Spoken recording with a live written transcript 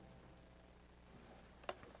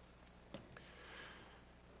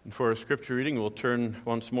And for our scripture reading, we'll turn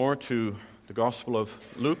once more to the Gospel of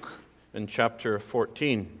Luke in chapter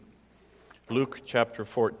 14. Luke chapter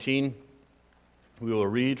 14, we will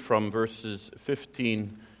read from verses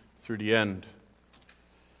 15 through the end.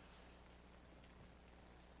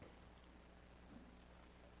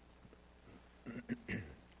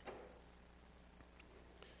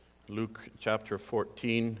 Luke chapter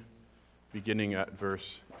 14, beginning at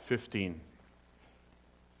verse 15.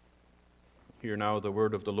 Hear now the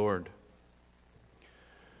word of the Lord.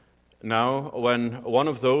 Now, when one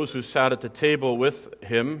of those who sat at the table with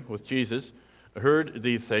him, with Jesus, heard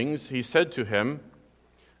these things, he said to him,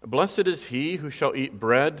 "Blessed is he who shall eat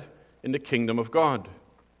bread in the kingdom of God."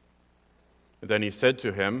 Then he said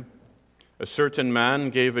to him, "A certain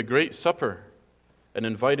man gave a great supper and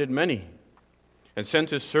invited many, and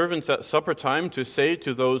sent his servants at supper time to say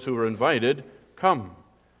to those who were invited, 'Come,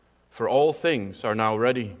 for all things are now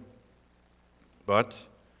ready.' But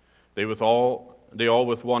they all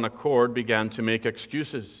with one accord began to make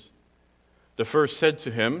excuses. The first said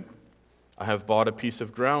to him, 'I have bought a piece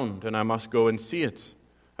of ground, and I must go and see it.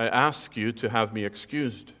 I ask you to have me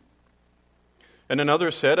excused.' And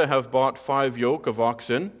another said, 'I have bought 5 yoke of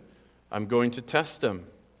oxen. I'm going to test them.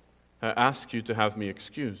 I ask you to have me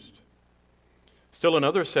excused.' Still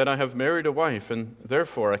another said, 'I have married a wife, and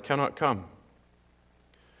therefore I cannot come.'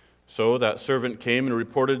 So that servant came and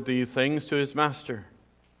reported these things to his master.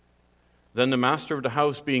 Then the master of the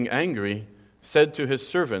house, being angry, said to his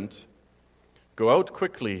servant, 'Go out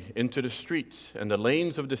quickly into the streets and the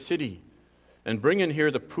lanes of the city, and bring in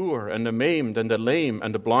here the poor and the maimed and the lame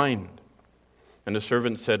and the blind.' And the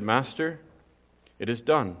servant said, 'Master, it is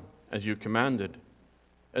done as you commanded,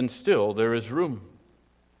 and still there is room.'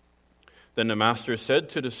 Then the master said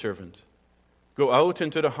to the servant, 'Go out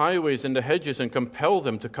into the highways and the hedges and compel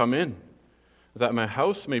them to come in, that my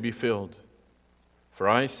house may be filled. For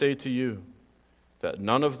I say to you that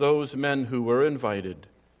none of those men who were invited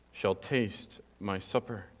shall taste my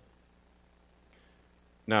supper.'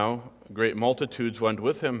 Now great multitudes went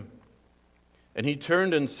with him, and he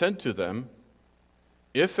turned and said to them,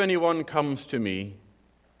 'If anyone comes to me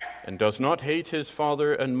and does not hate his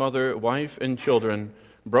father and mother, wife and children,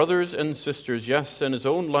 brothers and sisters, yes, and his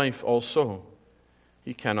own life also,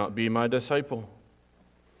 he cannot be my disciple.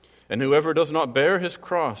 And whoever does not bear his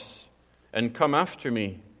cross and come after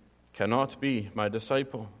me cannot be my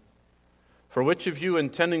disciple. For which of you,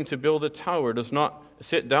 intending to build a tower, does not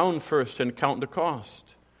sit down first and count the cost,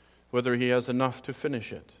 whether he has enough to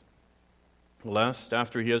finish it? Lest,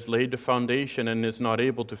 after he has laid the foundation and is not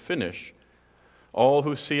able to finish, all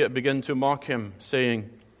who see it begin to mock him, saying,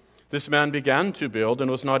 'This man began to build and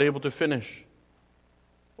was not able to finish.'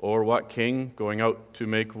 Or what king, going out to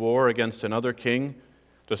make war against another king,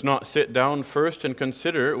 does not sit down first and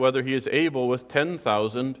consider whether he is able with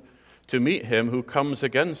 10,000 to meet him who comes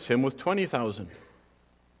against him with 20,000?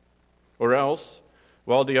 Or else,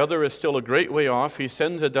 while the other is still a great way off, he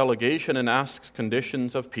sends a delegation and asks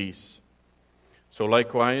conditions of peace. So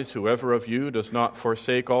likewise, whoever of you does not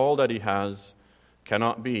forsake all that he has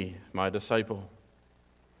cannot be my disciple.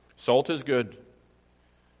 Salt is good,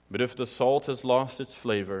 but if the salt has lost its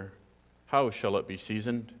flavor, how shall it be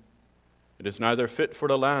seasoned? It is neither fit for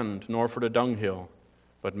the land nor for the dunghill,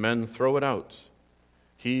 but men throw it out.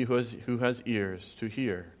 He who has ears to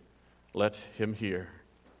hear, let him hear."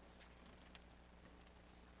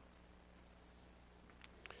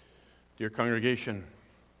 Dear congregation,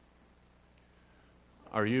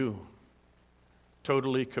 are you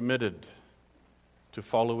totally committed to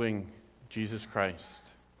following Jesus Christ?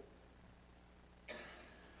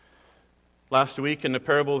 Last week in the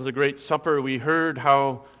parable of the Great Supper, we heard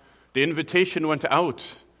how the invitation went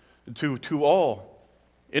out to all.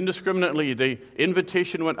 Indiscriminately, the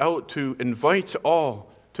invitation went out to invite all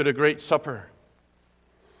to the Great Supper,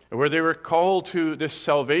 where they were called to this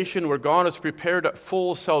salvation, where God has prepared a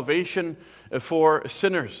full salvation for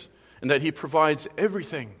sinners, and that He provides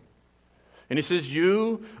everything. And He says,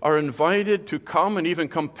 you are invited to come and even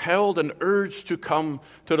compelled and urged to come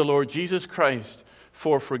to the Lord Jesus Christ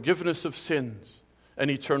for forgiveness of sins and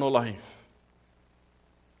eternal life.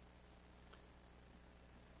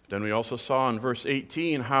 Then we also saw in verse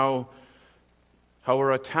 18 how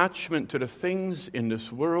our attachment to the things in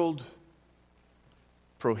this world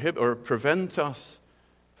prevent us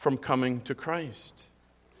from coming to Christ.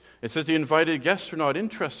 It says the invited guests were not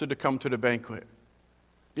interested to come to the banquet.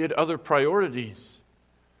 They had other priorities,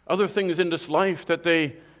 other things in this life that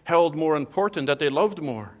they held more important, that they loved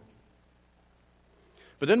more.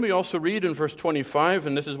 But then we also read in verse 25,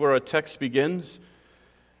 and this is where our text begins,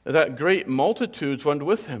 that great multitudes went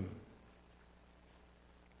with him.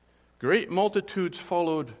 Great multitudes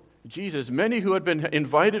followed Jesus. Many who had been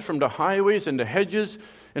invited from the highways and the hedges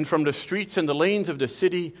and from the streets and the lanes of the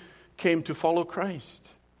city came to follow Christ.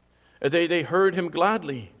 They heard him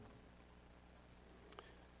gladly.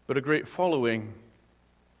 But a great following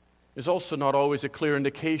is also not always a clear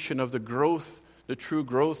indication of the growth, the true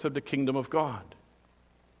growth of the kingdom of God.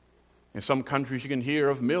 In some countries you can hear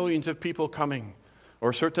of millions of people coming,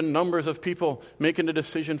 or certain numbers of people making a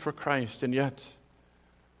decision for Christ, and yet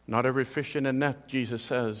not every fish in a net, Jesus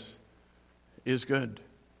says, is good.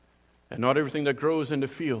 And not everything that grows in the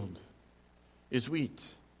field is wheat.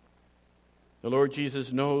 The Lord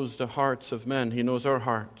Jesus knows the hearts of men. He knows our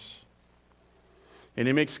hearts. And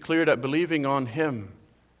he makes clear that believing on him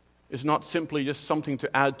is not simply just something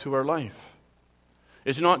to add to our life.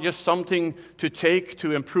 It's not just something to take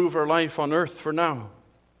to improve our life on earth for now.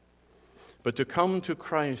 But to come to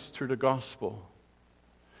Christ through the gospel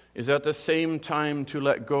is at the same time to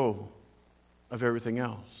let go of everything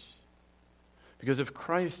else. Because if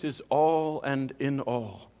Christ is all and in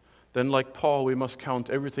all, then like Paul, we must count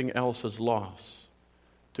everything else as loss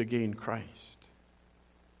to gain Christ,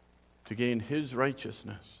 to gain his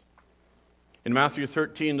righteousness. In Matthew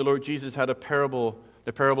 13, the Lord Jesus had a parable,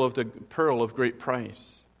 the parable of the pearl of great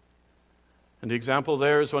price. And the example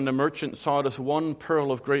there is when the merchant saw this one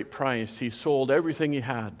pearl of great price, he sold everything he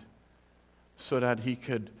had so that he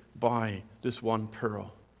could buy this one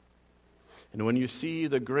pearl. And when you see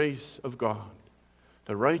the grace of God,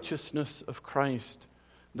 the righteousness of Christ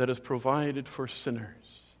that is provided for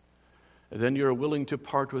sinners, then you're willing to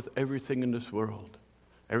part with everything in this world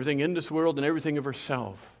and everything of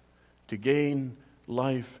yourself to gain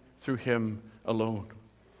life through him alone.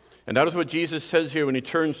 And that is what Jesus says here when he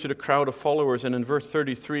turns to the crowd of followers. And in verse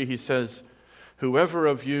 33 he says, "Whoever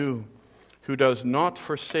of you who does not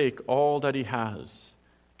forsake all that he has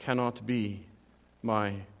cannot be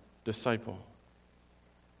my disciple."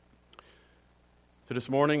 So this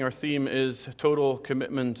morning our theme is total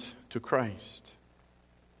commitment to Christ.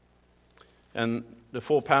 And the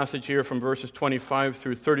full passage here from verses 25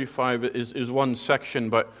 through 35 is one section,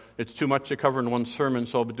 but it's too much to cover in one sermon,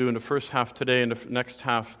 so I'll be doing the first half today and the next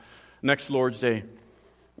half next Lord's Day.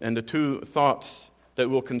 And the two thoughts that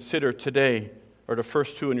we'll consider today are the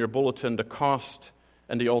first two in your bulletin, the cost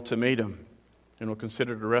and the ultimatum. And we'll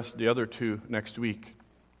consider the other two next week.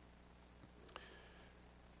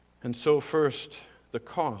 And so first, the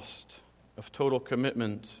cost of total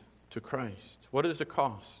commitment to Christ. What is the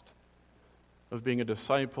cost of being a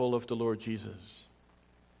disciple of the Lord Jesus?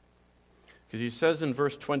 Because he says in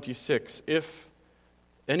verse 26, "If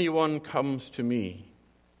anyone comes to me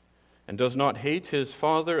and does not hate his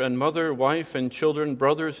father and mother, wife and children,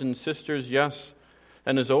 brothers and sisters, yes,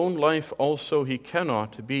 and his own life also, he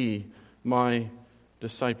cannot be my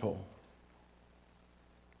disciple."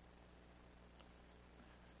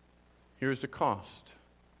 Here's the cost.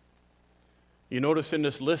 You notice in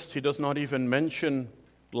this list, he does not even mention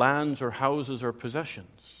lands or houses or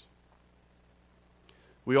possessions.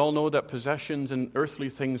 We all know that possessions and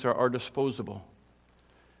earthly things are disposable.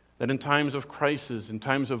 That in times of crisis, in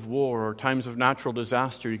times of war, or times of natural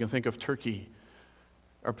disaster, you can think of Turkey,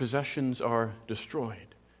 our possessions are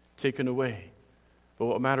destroyed, taken away. But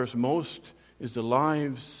what matters most is the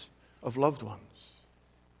lives of loved ones,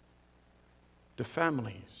 the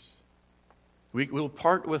families. We'll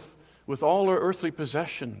part with all our earthly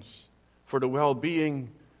possessions for the well-being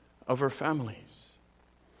of our families.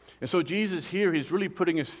 And so Jesus here, he's really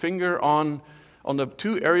putting his finger on the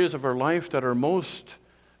two areas of our life that are most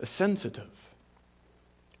sensitive.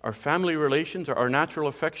 Our family relations, our natural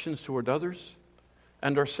affections toward others,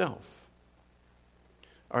 and ourself.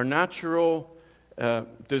 Our natural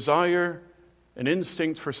desire and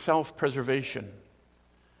instinct for self-preservation,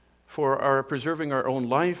 for our preserving our own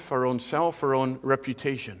life, our own self, our own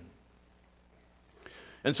reputation.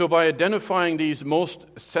 And so by identifying these most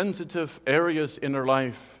sensitive areas in our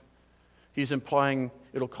life, he's implying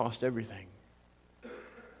it'll cost everything.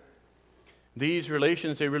 These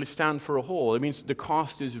relations, they really stand for a whole. It means the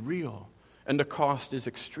cost is real and the cost is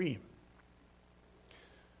extreme.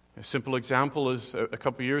 A simple example is a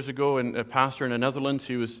couple of years ago, a pastor in the Netherlands,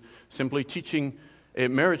 he was simply teaching a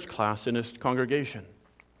marriage class in his congregation.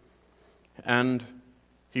 And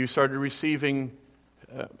he started receiving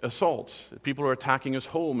assaults. People were attacking his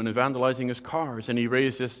home and vandalizing his cars. And he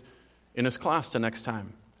raised this in his class the next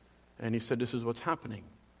time. And he said, "This is what's happening."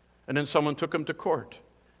 And then someone took him to court.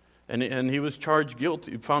 And he was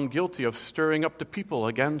found guilty of stirring up the people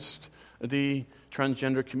against the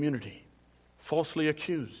transgender community. Falsely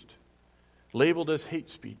accused. Labeled as hate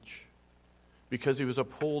speech. Because he was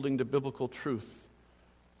upholding the biblical truth.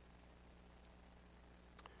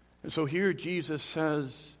 And so here Jesus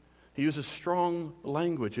says, he uses strong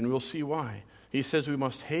language, and we'll see why. He says we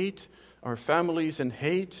must hate our families and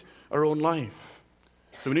hate our own life.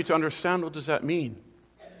 So we need to understand, what does that mean?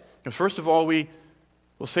 And first of all, we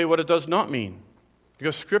will say what it does not mean,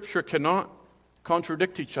 because Scripture cannot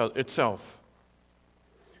contradict itself.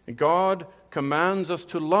 And God commands us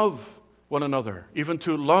to love one another, even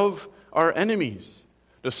to love our enemies.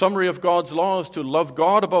 The summary of God's law is to love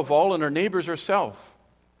God above all and our neighbors ourselves.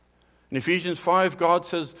 In Ephesians 5, God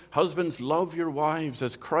says, husbands, love your wives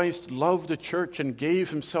as Christ loved the church and gave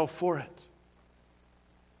himself for it.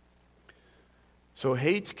 So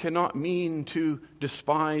hate cannot mean to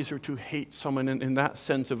despise or to hate someone in that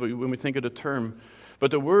sense of when we think of the term.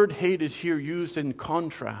 But the word hate is here used in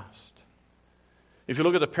contrast. If you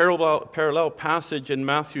look at the parallel passage in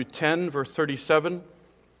Matthew 10, verse 37,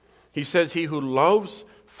 he says, he who loves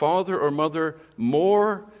father or mother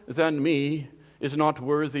more than me is not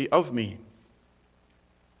worthy of me.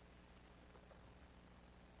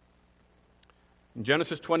 In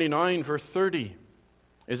Genesis 29, verse 30,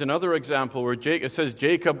 is another example where it says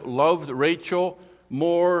Jacob loved Rachel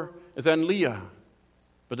more than Leah.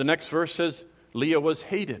 But the next verse says Leah was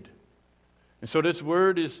hated. And so this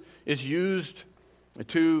word is used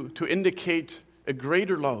to indicate a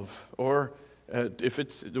greater love, or if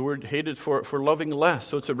it's the word hated for loving less.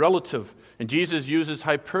 So it's a relative. And Jesus uses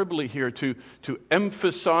hyperbole here to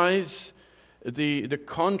emphasize the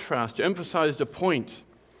contrast, to emphasize the point.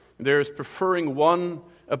 There's preferring one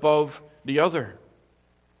above the other.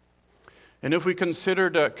 And if we consider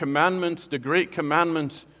the commandments, the great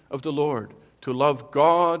commandments of the Lord, to love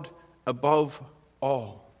God above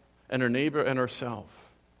all, and our neighbor and ourselves,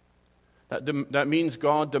 that means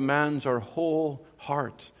God demands our whole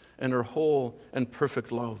heart and our whole and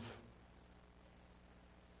perfect love.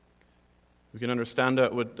 We can understand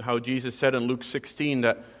that with how Jesus said in Luke 16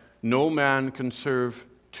 that no man can serve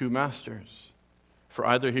two masters, for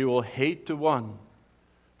either he will hate the one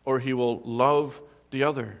or he will love the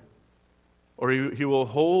other. Or he will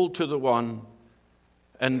hold to the one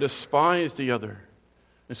and despise the other.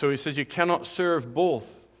 And so he says you cannot serve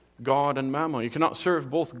both God and mammon. You cannot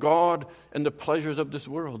serve both God and the pleasures of this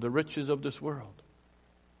world, the riches of this world.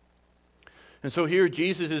 And so here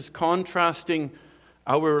Jesus is contrasting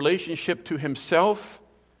our relationship to himself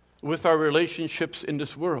with our relationships in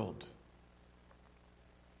this world.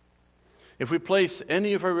 If we place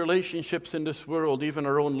any of our relationships in this world, even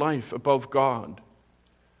our own life, above God,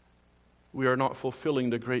 we are not fulfilling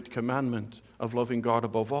the great commandment of loving God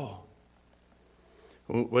above all.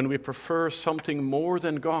 When we prefer something more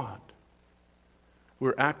than God,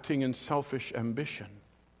 we're acting in selfish ambition.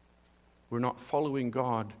 We're not following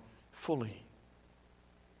God fully.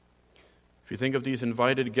 If you think of these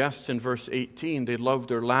invited guests in verse 18, they loved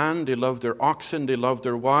their land, they loved their oxen, they loved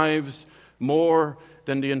their wives more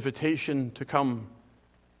than the invitation to come.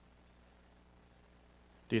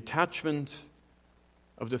 The attachment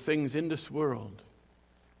of the things in this world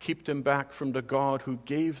keep them back from the God who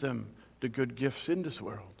gave them the good gifts in this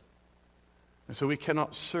world. And so we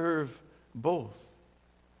cannot serve both.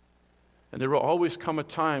 And there will always come a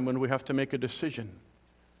time when we have to make a decision,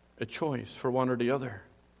 a choice for one or the other.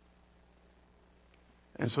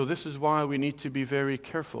 And so this is why we need to be very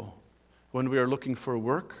careful when we are looking for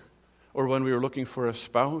work or when we are looking for a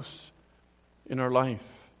spouse in our life.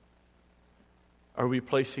 Are we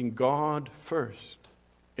placing God first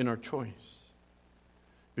in our choice?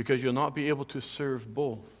 Because you'll not be able to serve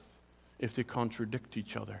both if they contradict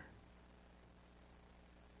each other.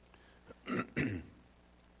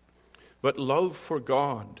 But love for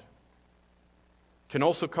God can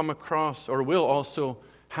also come across, or will also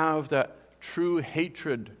have, that true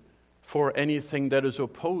hatred for anything that is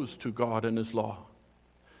opposed to God and his law.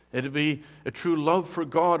 It'll be a true love for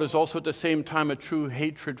God is also at the same time a true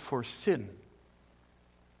hatred for sin.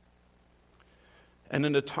 And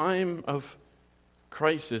in the time of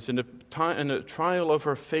crisis, in the trial of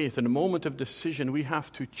our faith, in the moment of decision, we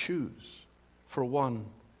have to choose for one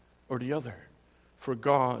or the other, for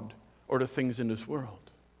God or the things in this world.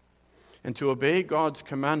 And to obey God's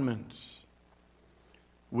commandments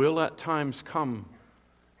will at times come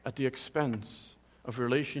at the expense of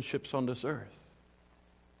relationships on this earth.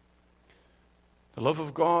 The love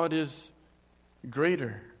of God is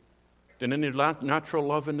greater than any natural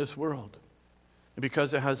love in this world,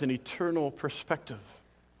 because it has an eternal perspective.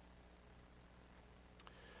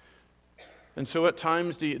 And so at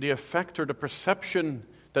times the effect or the perception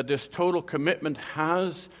that this total commitment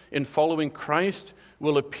has in following Christ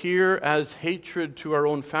will appear as hatred to our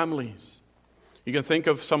own families. You can think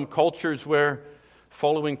of some cultures where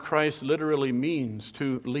following Christ literally means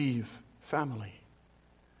to leave family.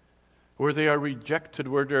 where they are rejected,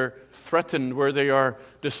 where they're threatened, where they are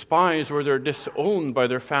despised, where they're disowned by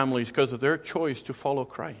their families because of their choice to follow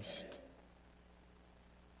Christ.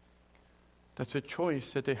 That's a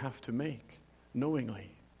choice that they have to make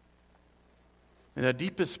knowingly. And the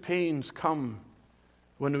deepest pains come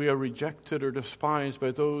when we are rejected or despised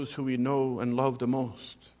by those who we know and love the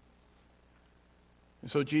most.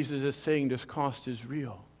 And so Jesus is saying this cost is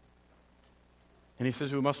real. And he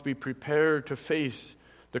says we must be prepared to face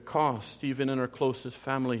the cost, even in our closest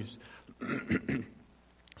families,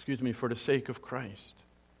 for the sake of Christ.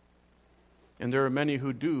 And there are many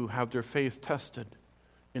who do have their faith tested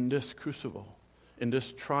in this crucible, in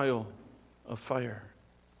this trial of fire.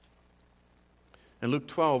 In Luke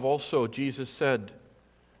 12 also, Jesus said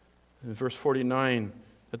in verse 49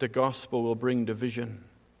 that the gospel will bring division.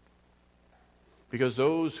 Because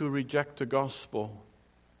those who reject the gospel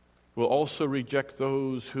will also reject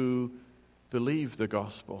those who believe the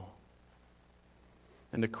gospel.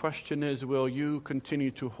 And the question is, will you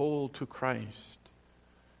continue to hold to Christ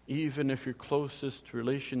even if your closest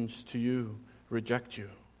relations to you reject you?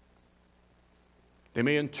 They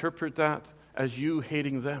may interpret that as you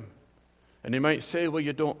hating them. And they might say, well,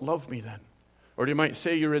 you don't love me then. Or they might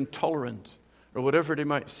say you're intolerant, or whatever they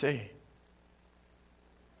might say.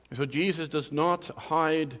 And so Jesus does not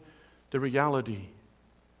hide the reality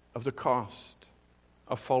of the cost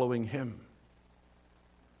of following him,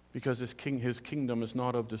 because his kingdom is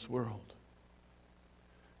not of this world.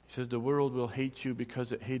 He says the world will hate you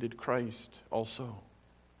because it hated Christ also.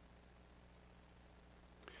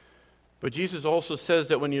 But Jesus also says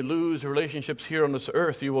that when you lose relationships here on this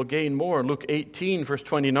earth, you will gain more. In Luke 18, verse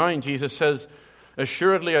 29, Jesus says,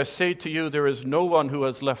 "Assuredly I say to you, there is no one who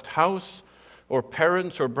has left house or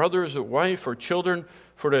parents or brothers or wife or children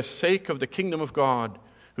for the sake of the kingdom of God,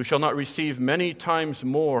 who shall not receive many times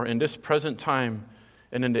more in this present time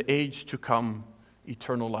and in the age to come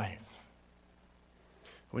eternal life."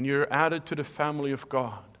 When you're added to the family of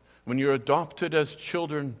God, when you're adopted as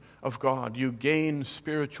children of God, you gain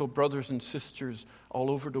spiritual brothers and sisters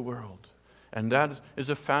all over the world. And that is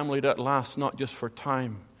a family that lasts not just for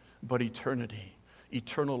time, but eternity,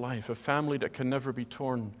 eternal life, a family that can never be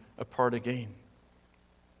torn apart again.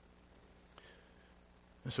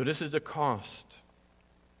 And so this is the cost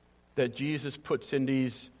that Jesus puts in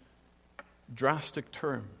these drastic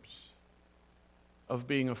terms of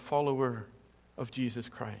being a follower of Jesus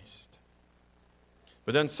Christ.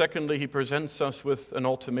 But then secondly, he presents us with an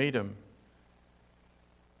ultimatum.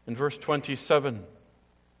 In verse 27,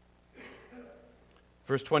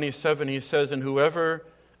 he says, "And whoever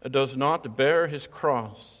does not bear his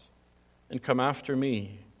cross and come after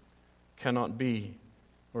me cannot be,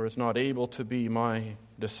 or is not able to be, my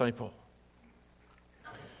disciple."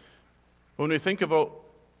 When we think about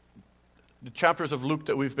the chapters of Luke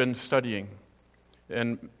that we've been studying,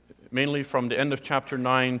 and mainly from the end of chapter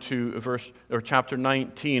 9 to chapter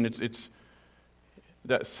 19, it's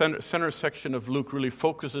that center section of Luke really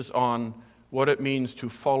focuses on what it means to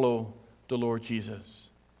follow the Lord Jesus,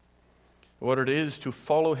 what it is to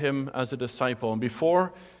follow him as a disciple.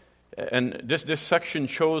 And this section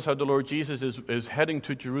shows how the Lord Jesus is heading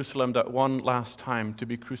to Jerusalem that one last time to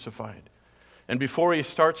be crucified. And before he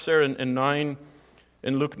starts there in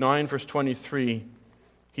Luke 9, verse 23,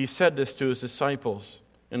 he said this to his disciples.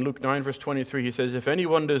 In Luke 9, verse 23, he says, "If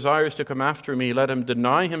anyone desires to come after me, let him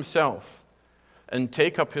deny himself and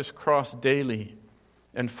take up his cross daily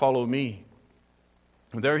and follow me."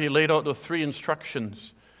 And there he laid out the three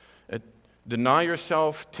instructions. Deny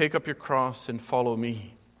yourself, take up your cross, and follow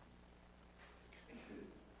me.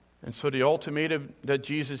 And so the ultimatum that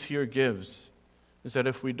Jesus here gives is that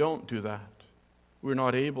if we don't do that, we're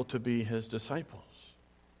not able to be his disciples.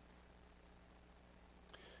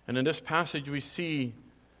 And in this passage we see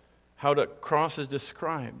how the cross is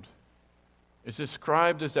described. It's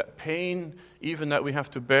described as that pain even that we have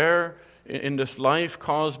to bear in this life,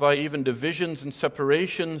 caused by even divisions and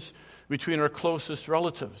separations between our closest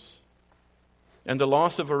relatives, and the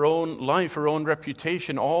loss of our own life, our own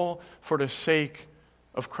reputation, all for the sake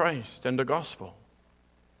of Christ and the gospel.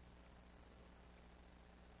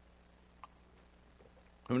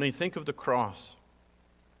 And when you think of the cross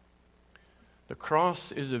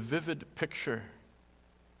is a vivid picture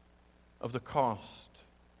of the cost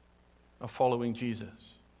of following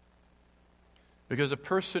Jesus. Because a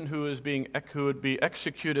person who would be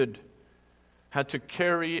executed had to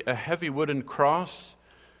carry a heavy wooden cross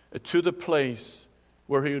to the place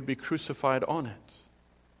where he would be crucified on it,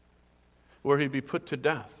 where he'd be put to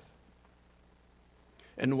death.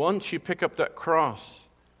 And once you pick up that cross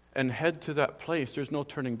and head to that place, there's no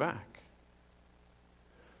turning back.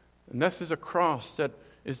 And this is a cross that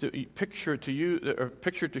is the picture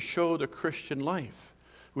to show the Christian life.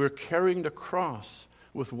 We're carrying the cross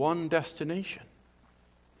with one destination.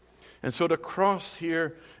 And so the cross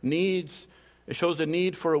here shows the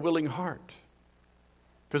need for a willing heart.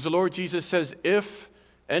 Because the Lord Jesus says, if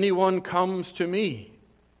anyone comes to me,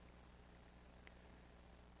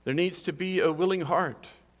 there needs to be a willing heart.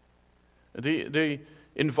 The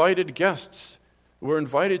invited guests were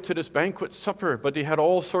invited to this banquet supper, but they had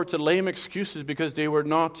all sorts of lame excuses because they were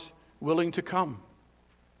not willing to come.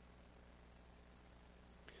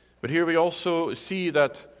 But here we also see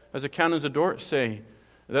that, as the Canons of Dort say,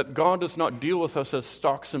 that God does not deal with us as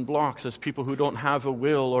stocks and blocks, as people who don't have a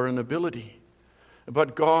will or an ability.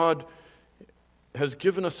 But God has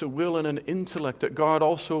given us a will and an intellect that God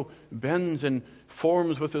also bends and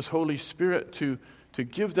forms with His Holy Spirit to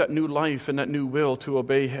give that new life and that new will to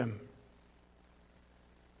obey Him.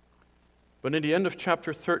 But in the end of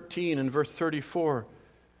chapter 13 and verse 34,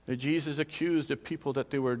 Jesus accused the people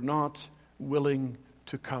that they were not willing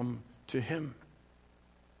to come to Him.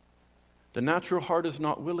 The natural heart is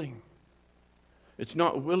not willing. It's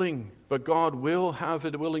not willing, but God will have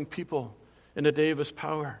a willing people in the day of His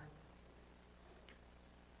power.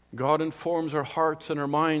 God informs our hearts and our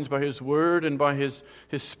minds by His Word and by His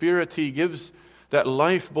Spirit. He gives that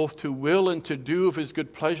life both to will and to do of His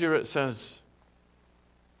good pleasure, it says.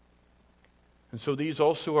 And so these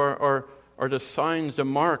also are the signs, the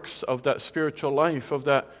marks of that spiritual life, of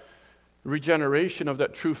that regeneration, of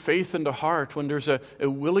that true faith in the heart, when there's a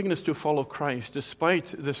willingness to follow Christ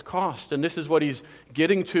despite this cost. And this is what He's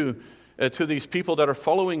getting to these people that are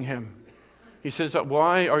following Him. He says,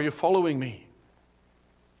 why are you following me?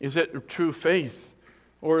 Is it true faith,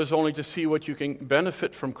 or is it only to see what you can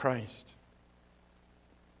benefit from Christ?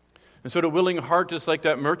 And so the willing heart is like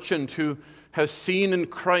that merchant who has seen in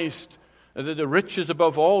Christ the riches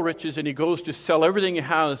above all riches, and he goes to sell everything he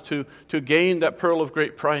has to gain that pearl of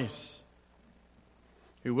great price.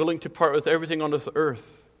 You're willing to part with everything on this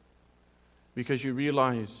earth because you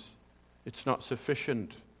realize it's not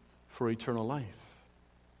sufficient for eternal life.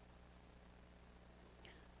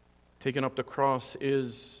 Taking up the cross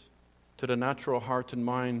is, to the natural heart and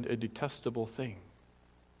mind, a detestable thing.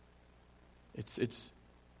 It's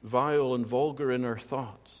vile and vulgar in our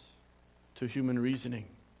thoughts to human reasoning.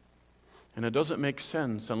 And it doesn't make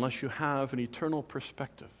sense unless you have an eternal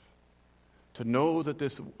perspective to know that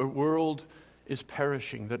this world is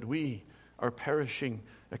perishing, that we are perishing,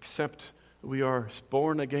 except we are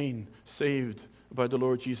born again, saved by the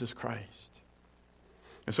Lord Jesus Christ.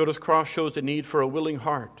 And so this cross shows the need for a willing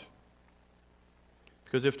heart.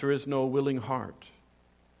 Because if there is no willing heart,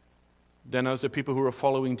 then as the people who are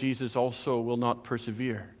following Jesus also will not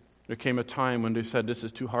persevere. There came a time when they said, this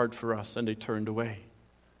is too hard for us, and they turned away.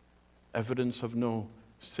 Evidence of no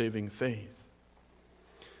saving faith.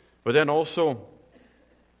 But then also,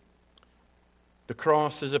 the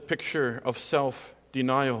cross is a picture of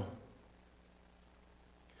self-denial.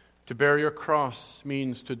 To bear your cross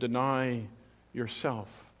means to deny yourself,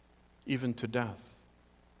 even to death.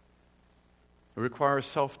 It requires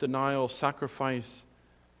self-denial, sacrifice,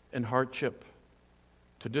 and hardship.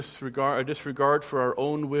 To disregard for our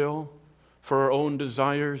own will, for our own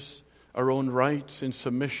desires, our own rights in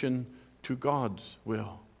submission to God's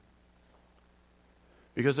will.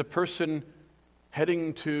 Because a person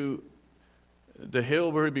heading to the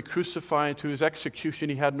hill where he'd be crucified, to his execution,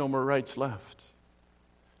 he had no more rights left.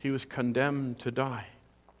 He was condemned to die.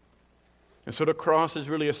 And so the cross is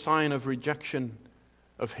really a sign of rejection,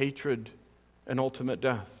 of hatred, and ultimate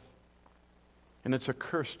death. And it's a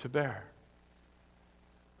curse to bear.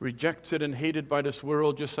 Rejected and hated by this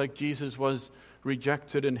world, just like Jesus was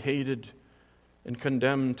rejected and hated and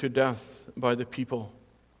condemned to death by the people.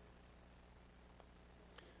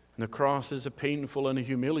 And the cross is a painful and a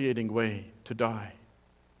humiliating way to die.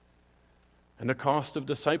 And the cost of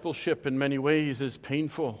discipleship in many ways is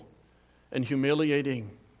painful and humiliating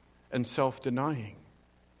and self-denying.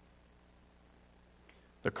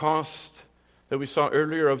 The cost that we saw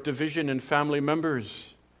earlier of division in family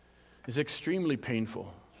members is extremely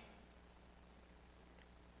painful.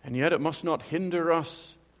 And yet it must not hinder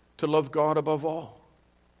us to love God above all.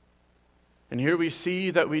 And here we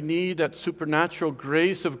see that we need that supernatural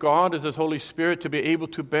grace of God as His Holy Spirit to be able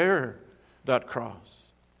to bear that cross.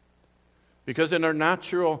 Because in our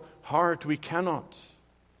natural heart we cannot.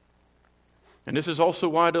 And this is also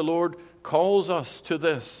why the Lord calls us to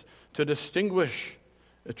this, to distinguish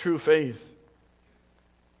a true faith.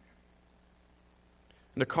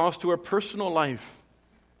 And the cost to our personal life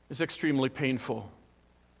is extremely painful.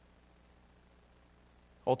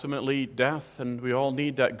 Ultimately, death, and we all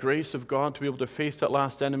need that grace of God to be able to face that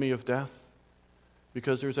last enemy of death,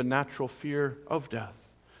 because there's a natural fear of death,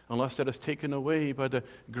 unless that is taken away by the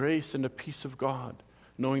grace and the peace of God,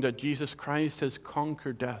 knowing that Jesus Christ has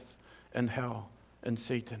conquered death and hell and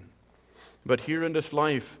Satan. But here in this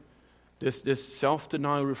life, this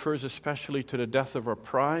self-denial refers especially to the death of our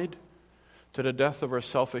pride, to the death of our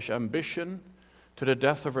selfish ambition, to the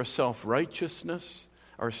death of our self-righteousness,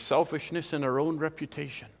 our selfishness and our own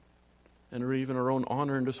reputation, and even our own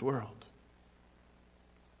honor in this world.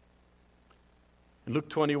 In Luke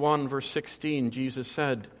 21, verse 16, Jesus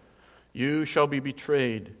said, "You shall be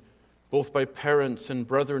betrayed, both by parents and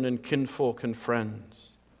brethren and kinfolk and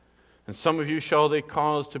friends. And some of you shall they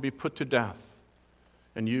cause to be put to death,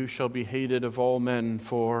 and you shall be hated of all men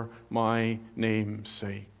for my name's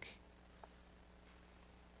sake."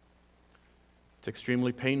 It's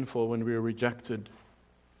extremely painful when we are rejected,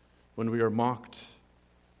 when we are mocked,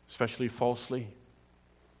 especially falsely.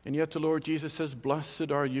 And yet the Lord Jesus says,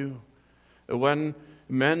 "Blessed are you when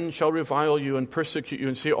men shall revile you and persecute you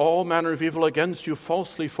and say all manner of evil against you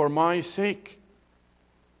falsely for my sake."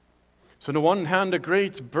 So on the one hand, a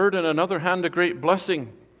great burden, on the other hand, a great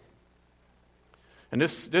blessing. And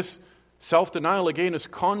this self-denial, again, is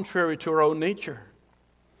contrary to our own nature,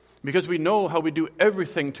 because we know how we do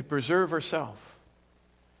everything to preserve ourselves.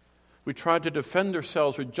 We try to defend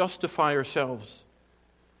ourselves or justify ourselves,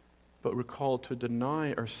 but we're called to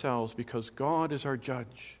deny ourselves because God is our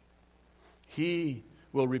judge. He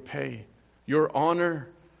will repay. Your honor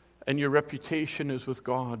and your reputation is with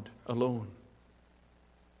God alone.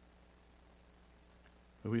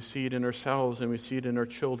 We see it in ourselves and we see it in our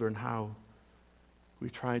children, how we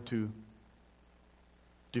try to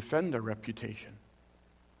defend our reputation.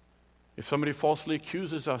 If somebody falsely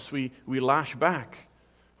accuses us, we lash back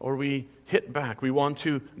or we hit back. We want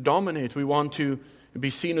to dominate. We want to be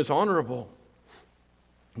seen as honorable.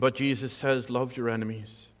 But Jesus says, love your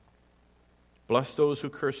enemies. Bless those who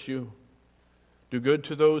curse you. Do good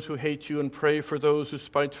to those who hate you, and pray for those who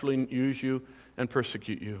spitefully use you and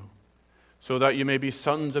persecute you, so that you may be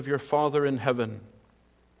sons of your Father in heaven.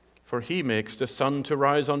 For he makes the sun to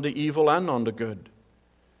rise on the evil and on the good,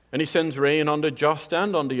 and he sends rain on the just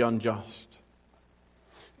and on the unjust.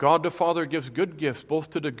 God the Father gives good gifts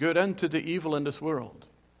both to the good and to the evil in this world.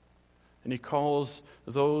 And he calls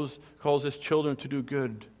his children to do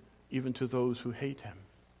good even to those who hate him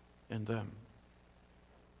and them.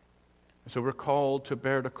 And so we're called to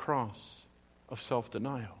bear the cross of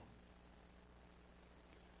self-denial.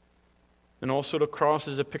 And also the cross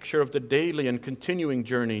is a picture of the daily and continuing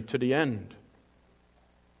journey to the end.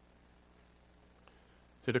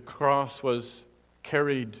 So the cross was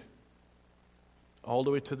carried all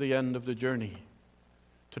the way to the end of the journey,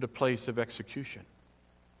 to the place of execution.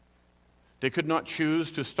 They could not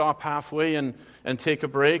choose to stop halfway and take a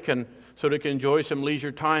break and so they could enjoy some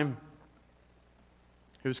leisure time.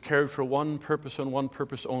 It was carried for one purpose and one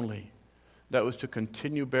purpose only. That was to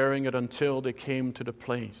continue bearing it until they came to the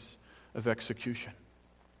place of execution.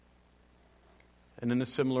 And in a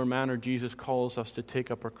similar manner, Jesus calls us to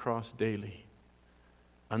take up our cross daily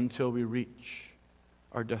until we reach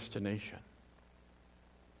our destination.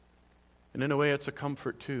 And in a way, it's a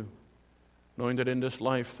comfort too, knowing that in this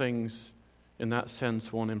life things in that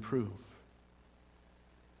sense won't improve.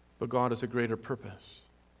 But God has a greater purpose.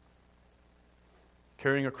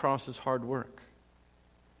 Carrying a cross is hard work.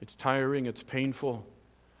 It's tiring, it's painful,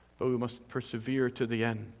 but we must persevere to the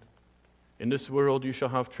end. In this world you shall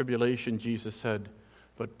have tribulation, Jesus said,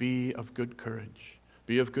 but be of good courage.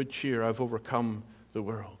 Be of good cheer. I've overcome the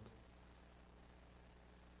world.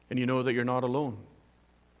 And you know that you're not alone.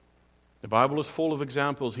 The Bible is full of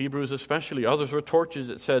examples, Hebrews especially. Others were tortured,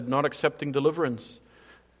 it said, not accepting deliverance,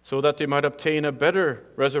 so that they might obtain a better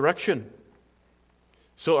resurrection.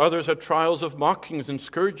 So others had trials of mockings and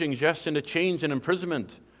scourgings, yes, and a chains and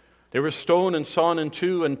imprisonment. They were stoned and sawn in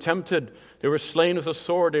two and tempted. They were slain with a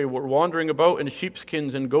sword. They were wandering about in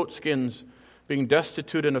sheepskins and goatskins, being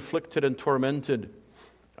destitute and afflicted and tormented,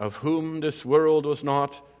 of whom this world was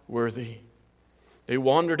not worthy. They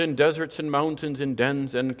wandered in deserts and mountains, in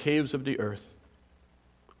dens and caves of the earth.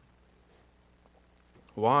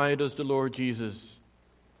 Why does the Lord Jesus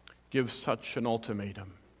give such an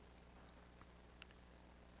ultimatum?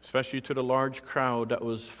 Especially to the large crowd that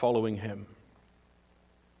was following him.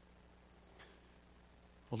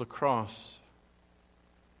 Well, the cross,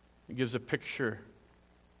 it gives a picture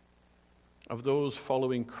of those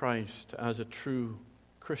following Christ as a true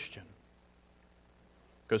Christian.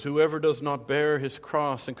 Because whoever does not bear his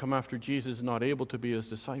cross and come after Jesus is not able to be his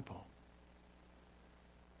disciple.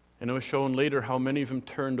 And it was shown later how many of them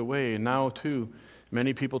turned away. And now, too,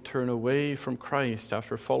 many people turn away from Christ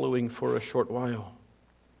after following for a short while.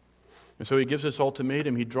 And so he gives this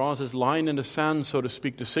ultimatum. He draws his line in the sand, so to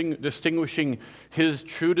speak, distinguishing his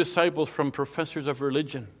true disciples from professors of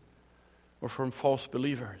religion or from false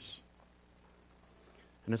believers.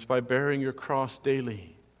 And it's by bearing your cross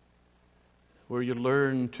daily where you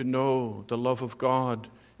learn to know the love of God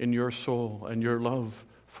in your soul and your love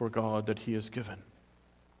for God that he has given.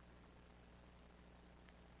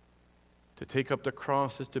 To take up the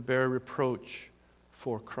cross is to bear reproach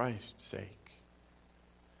for Christ's sake.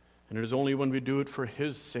 And it is only when we do it for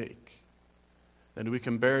his sake that we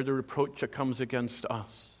can bear the reproach that comes against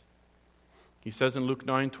us. He says in Luke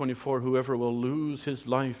 9:24, whoever will lose his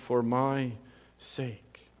life for my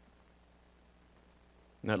sake.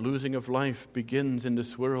 And that losing of life begins in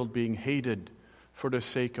this world being hated for the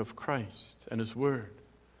sake of Christ and his word.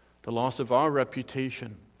 The loss of our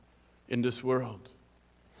reputation in this world.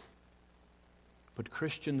 But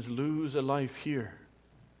Christians lose a life here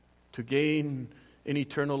to gain an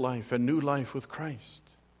eternal life, a new life with Christ.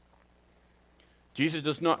 Jesus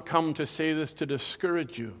does not come to say this to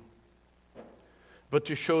discourage you, but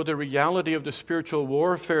to show the reality of the spiritual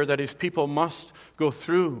warfare that his people must go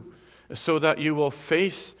through so that you will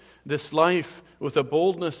face this life with the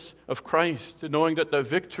boldness of Christ, knowing that the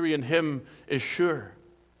victory in him is sure.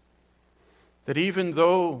 That even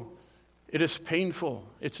though it is painful,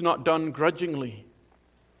 it's not done grudgingly.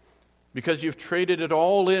 Because you've traded it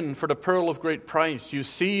all in for the pearl of great price. You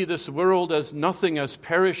see this world as nothing, as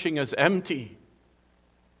perishing, as empty.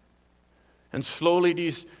 And slowly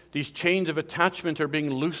these chains of attachment are being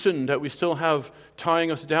loosened that we still have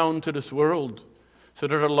tying us down to this world. So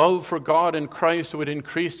that our love for God and Christ would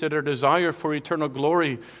increase, that our desire for eternal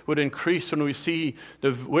glory would increase when we see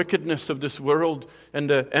the wickedness of this world and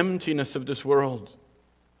the emptiness of this world.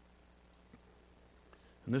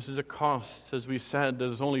 And this is a cost, as we said, that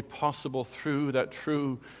is only possible through that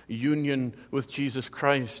true union with Jesus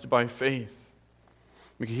Christ by faith.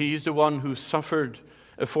 Because he's the one who suffered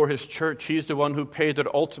for his church. He's the one who paid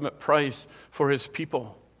that ultimate price for his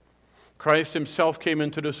people. Christ himself came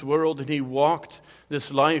into this world and he walked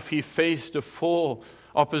this life. He faced the full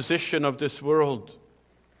opposition of this world.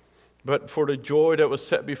 But for the joy that was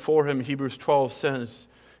set before him, Hebrews 12 says,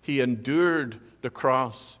 he endured the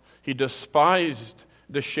cross. He despised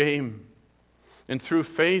the shame. And through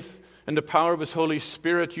faith and the power of his Holy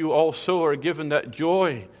Spirit, you also are given that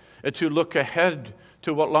joy to look ahead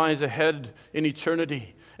to what lies ahead in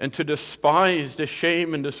eternity and to despise the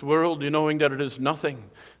shame in this world, knowing that it is nothing,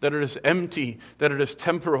 that it is empty, that it is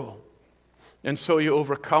temporal. And so you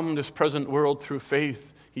overcome this present world through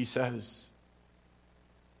faith, he says.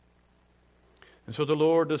 And so the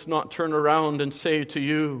Lord does not turn around and say to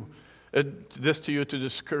you, this to you to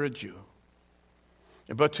discourage you,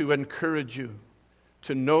 but to encourage you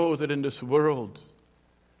to know that in this world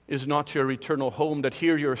is not your eternal home, that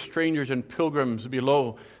here you're strangers and pilgrims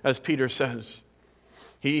below, as Peter says.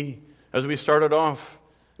 He, as we started off,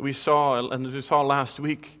 we saw, and as we saw last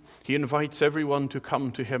week, he invites everyone to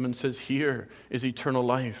come to him and says, here is eternal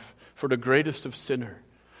life for the greatest of sinners.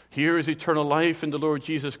 Here is eternal life in the Lord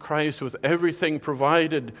Jesus Christ with everything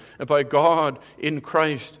provided by God in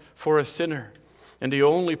Christ for a sinner. And the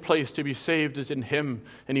only place to be saved is in him.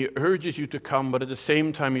 And he urges you to come, but at the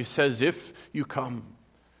same time he says, if you come,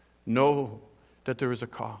 know that there is a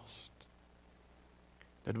cost.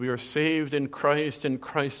 That we are saved in Christ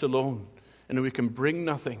alone. And we can bring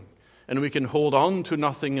nothing. And we can hold on to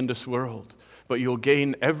nothing in this world. But you'll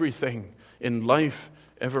gain everything in life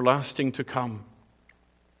everlasting to come.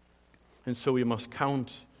 And so we must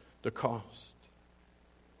count the cost.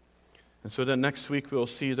 And so then next week we'll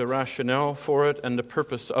see the rationale for it and the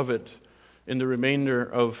purpose of it in the remainder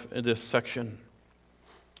of this section.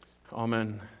 Amen.